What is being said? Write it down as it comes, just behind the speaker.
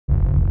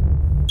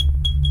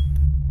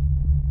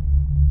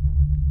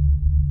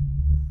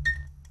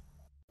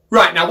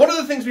Right, now one of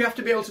the things we have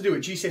to be able to do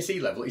at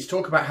GCSE level is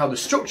talk about how the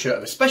structure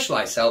of a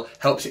specialised cell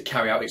helps it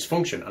carry out its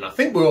function. And I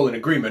think we're all in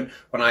agreement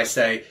when I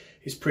say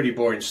it's pretty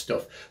boring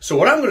stuff. So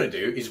what I'm going to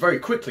do is very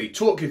quickly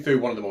talk you through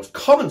one of the most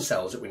common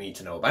cells that we need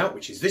to know about,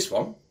 which is this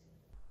one.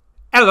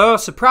 Hello,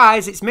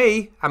 surprise, it's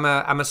me. I'm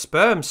a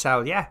sperm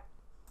cell, yeah.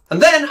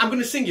 And then I'm going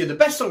to sing you the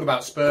best song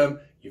about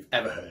sperm you've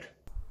ever heard.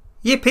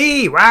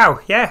 Yippee, wow,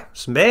 yeah,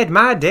 it's made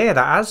my day,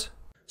 that has.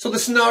 So the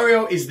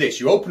scenario is this: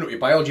 you open up your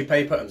biology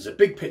paper and there's a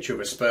big picture of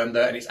a sperm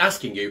there and it's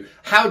asking you,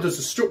 how does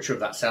the structure of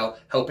that cell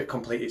help it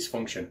complete its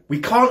function? We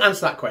can't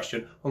answer that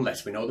question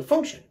unless we know the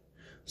function.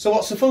 So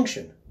what's the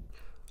function?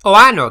 Oh,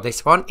 I know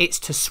this one. It's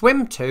to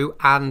swim to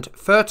and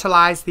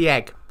fertilise the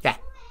egg, yeah.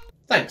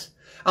 Thanks.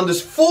 And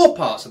there's 4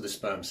 parts of the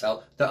sperm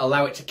cell that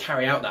allow it to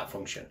carry out that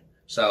function.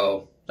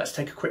 So let's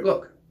take a quick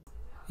look.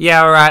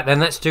 Yeah, alright then,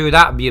 let's do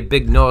that. Be a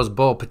big nose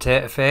ball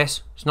potato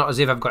face. It's not as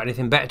if I've got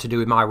anything better to do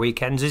with my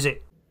weekends, is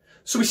it?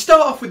 So we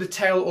start off with the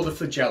tail or the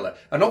flagella,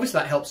 and obviously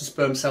that helps the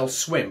sperm cell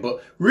swim,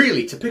 but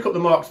really, to pick up the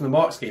marks from the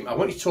mark scheme, I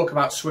want you to talk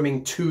about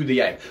swimming to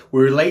the egg.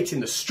 We're relating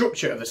the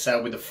structure of the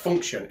cell with the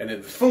function, and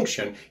if the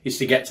function is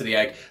to get to the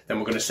egg, then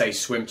we're going to say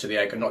swim to the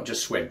egg and not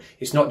just swim.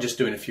 It's not just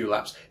doing a few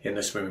laps in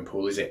the swimming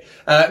pool, is it?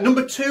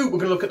 Number 2, we're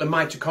going to look at the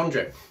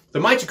mitochondria. The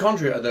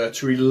mitochondria are there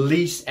to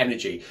release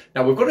energy.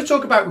 Now we've got to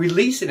talk about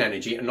releasing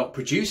energy and not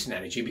producing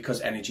energy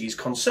because energy is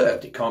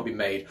conserved. It can't be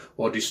made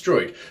or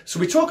destroyed. So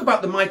we talk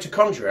about the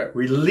mitochondria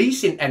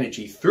releasing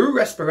energy through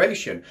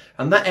respiration,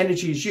 and that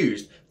energy is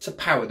used to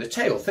power the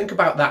tail. Think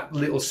about that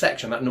little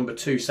section, that number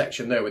 2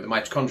 section there with the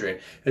mitochondria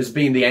as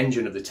being the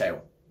engine of the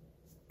tail.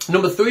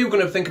 Number 3, we're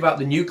going to think about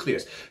the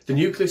nucleus. The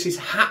nucleus is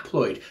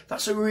haploid.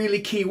 That's a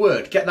really key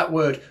word. Get that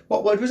word.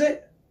 What word was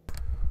it?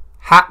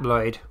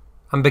 Haploid.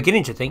 I'm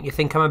beginning to think you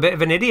think I'm a bit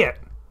of an idiot.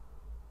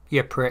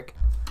 You prick.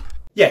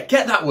 Yeah,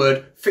 get that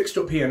word fixed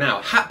up here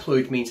now.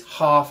 Haploid means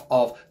half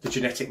of the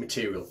genetic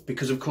material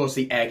because, of course,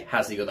 the egg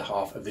has the other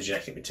half of the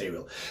genetic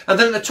material. And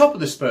then at the top of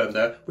the sperm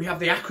there, we have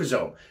the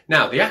acrosome.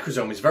 Now, the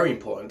acrosome is very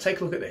important.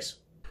 Take a look at this.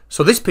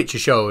 So this picture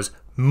shows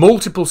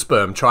multiple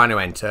sperm trying to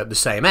enter the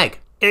same egg.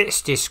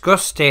 It's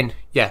disgusting.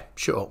 Yeah,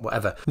 shut up,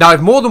 whatever. Now,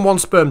 if more than one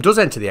sperm does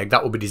enter the egg,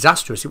 that would be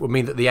disastrous. It would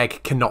mean that the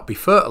egg cannot be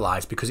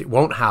fertilised because it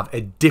won't have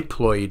a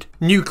diploid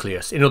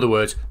nucleus. In other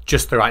words,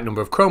 just the right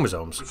number of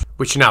chromosomes,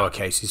 which in our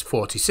case is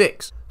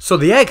 46. So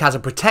the egg has a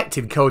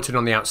protective coating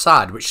on the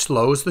outside, which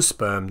slows the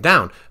sperm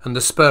down, and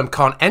the sperm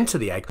can't enter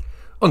the egg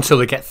until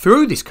they get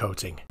through this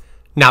coating.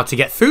 Now, to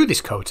get through this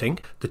coating,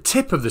 the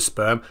tip of the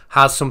sperm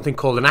has something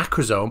called an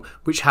acrosome,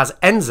 which has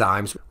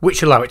enzymes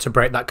which allow it to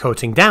break that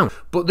coating down.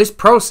 But this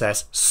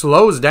process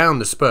slows down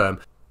the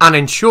sperm and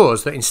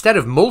ensures that instead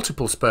of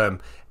multiple sperm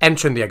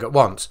entering the egg at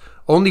once,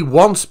 only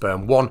one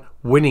sperm, one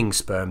winning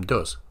sperm,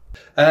 does.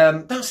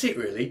 That's it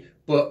really,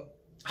 but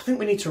I think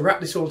we need to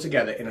wrap this all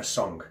together in a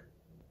song.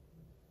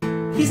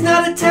 He's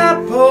not a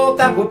tadpole,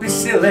 that would be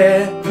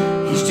silly.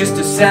 He's just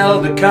a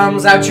cell that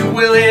comes out your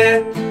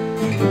willy.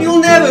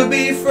 You'll never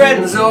be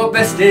friends or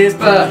besties,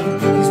 but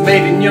he's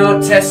made in your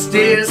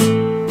testes.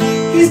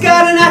 He's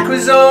got an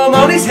acrosome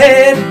on his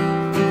head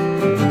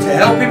to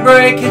help him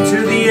break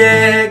into the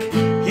egg.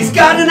 He's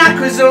got an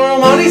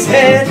acrosome on his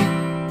head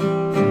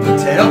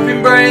to help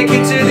him break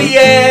into the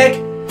egg.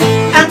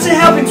 And to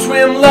help him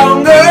swim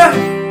longer,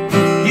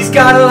 he's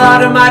got a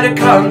lot of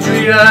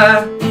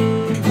mitochondria.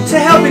 To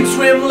help him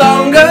swim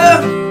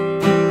longer,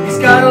 he's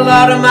got a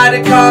lot of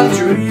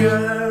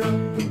mitochondria.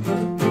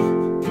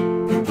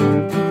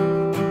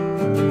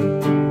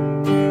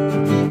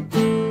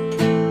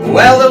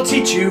 Well, they'll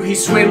teach you he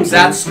swims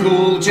at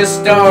school,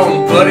 just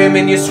don't put him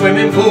in your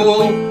swimming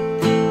pool.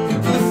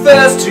 The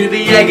first to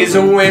the egg is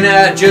a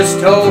winner, just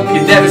hope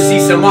you never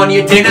see some on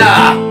your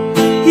dinner.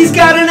 He's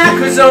got an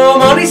acrosome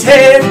on his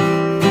head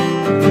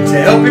to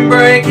help him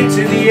break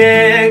into the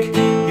egg.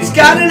 He's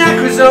got an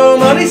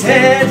acrosome on his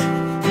head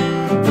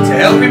to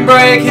help him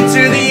break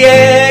into the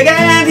egg.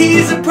 And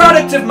he's a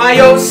product of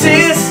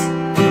meiosis.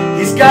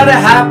 He's got a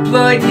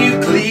haploid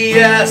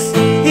nucleus.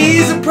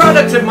 He's a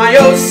product of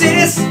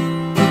meiosis.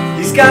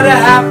 He's got a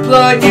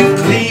haploid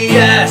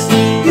nucleus.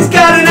 He's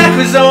got an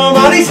acrosome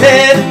on his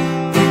head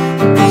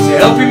to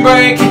help him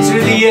break into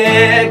the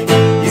egg.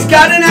 He's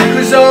got an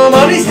acrosome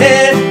on his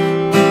head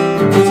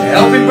to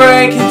help him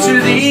break into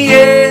the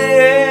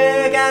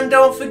egg. And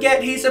don't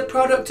forget he's a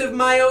product of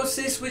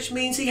meiosis, which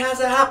means he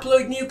has a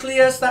haploid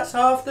nucleus. That's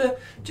half the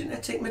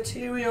genetic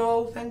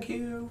material. Thank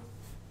you.